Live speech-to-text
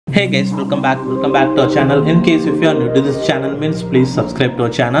Hey guys, welcome back to our channel. In case if you are new to this channel, means please subscribe to our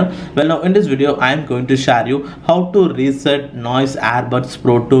channel. Well, now in this video I am going to share you how to reset noise earbuds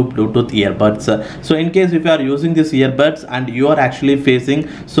pro to Bluetooth earbuds. So in case if you are using these earbuds and you are actually facing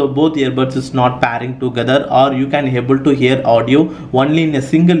so both earbuds is not pairing together, or you can able to hear audio only in a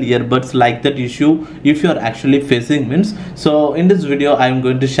single earbuds, like that issue if you are actually facing means. So in this video I am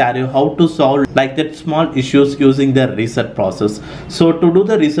going to share you how to solve like that small issues using the reset process. So to do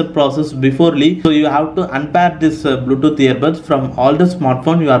the reset process beforely, so you have to unpair this Bluetooth earbuds from all the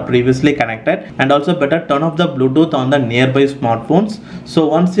smartphone you are previously connected, and also better turn off the Bluetooth on the nearby smartphones. So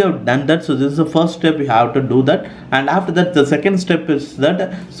once you have done that, so this is the first step you have to do that. And after that, the second step is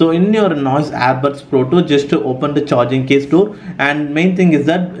that, so in your noise earbuds pro 2, just to open the charging case door, and main thing is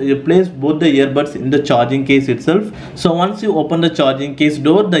that you place both the earbuds in the charging case itself. So once you open the charging case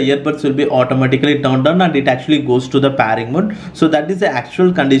door, the earbuds will be automatically turned on and it actually goes to the pairing mode. So that is the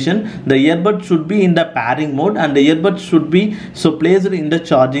actual condition. The earbud should be in the pairing mode and the earbud should be so placed in the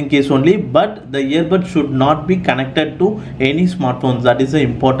charging case only, but the earbud should not be connected to any smartphones. That is the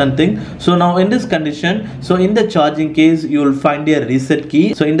important thing. So now in this condition, so in the charging case you will find a reset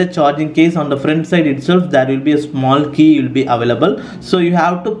key. So in the charging case on the front side itself there will be a small key will be available. So you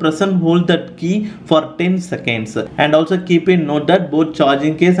have to press and hold that key for 10 seconds, and also keep in note that both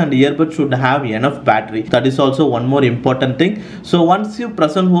charging case and earbud should have enough battery. That is also one more important thing. So once you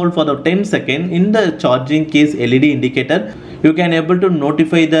press and hold for the 10 seconds, in the charging case LED indicator you can able to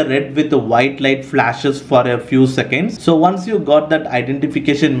notify the red with the white light flashes for a few seconds. So once you got that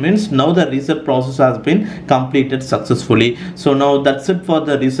identification, means now the reset process has been completed successfully. So now that's it for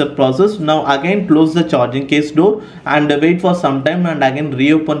the reset process. Now again close the charging case door and wait for some time, and again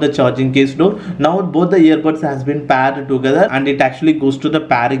reopen the charging case door. Now both the earbuds has been paired together and it actually goes to the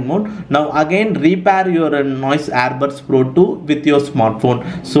pairing mode. Now again repair your noise earbuds pro 2 with your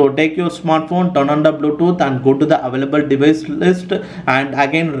smartphone. So take your smartphone, turn on the Bluetooth and go to the available device list, and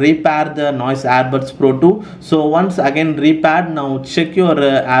again repair the noise earbuds pro 2. So once again repaired, now check your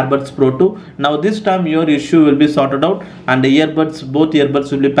earbuds pro 2. Now this time your issue will be sorted out and the both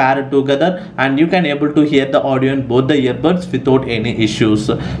earbuds will be paired together, and you can able to hear the audio in both the earbuds without any issues.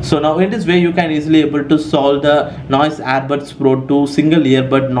 So now in this way you can easily able to solve the noise earbuds pro 2 single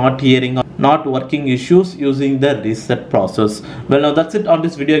earbud not hearing or not working issues using the reset process. Well, now that's it on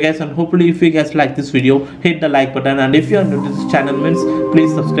this video guys, and hopefully if you guys like this video, hit the like button, and if you are new to this channel, means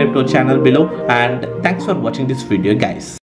please subscribe to our channel below. And thanks for watching this video guys.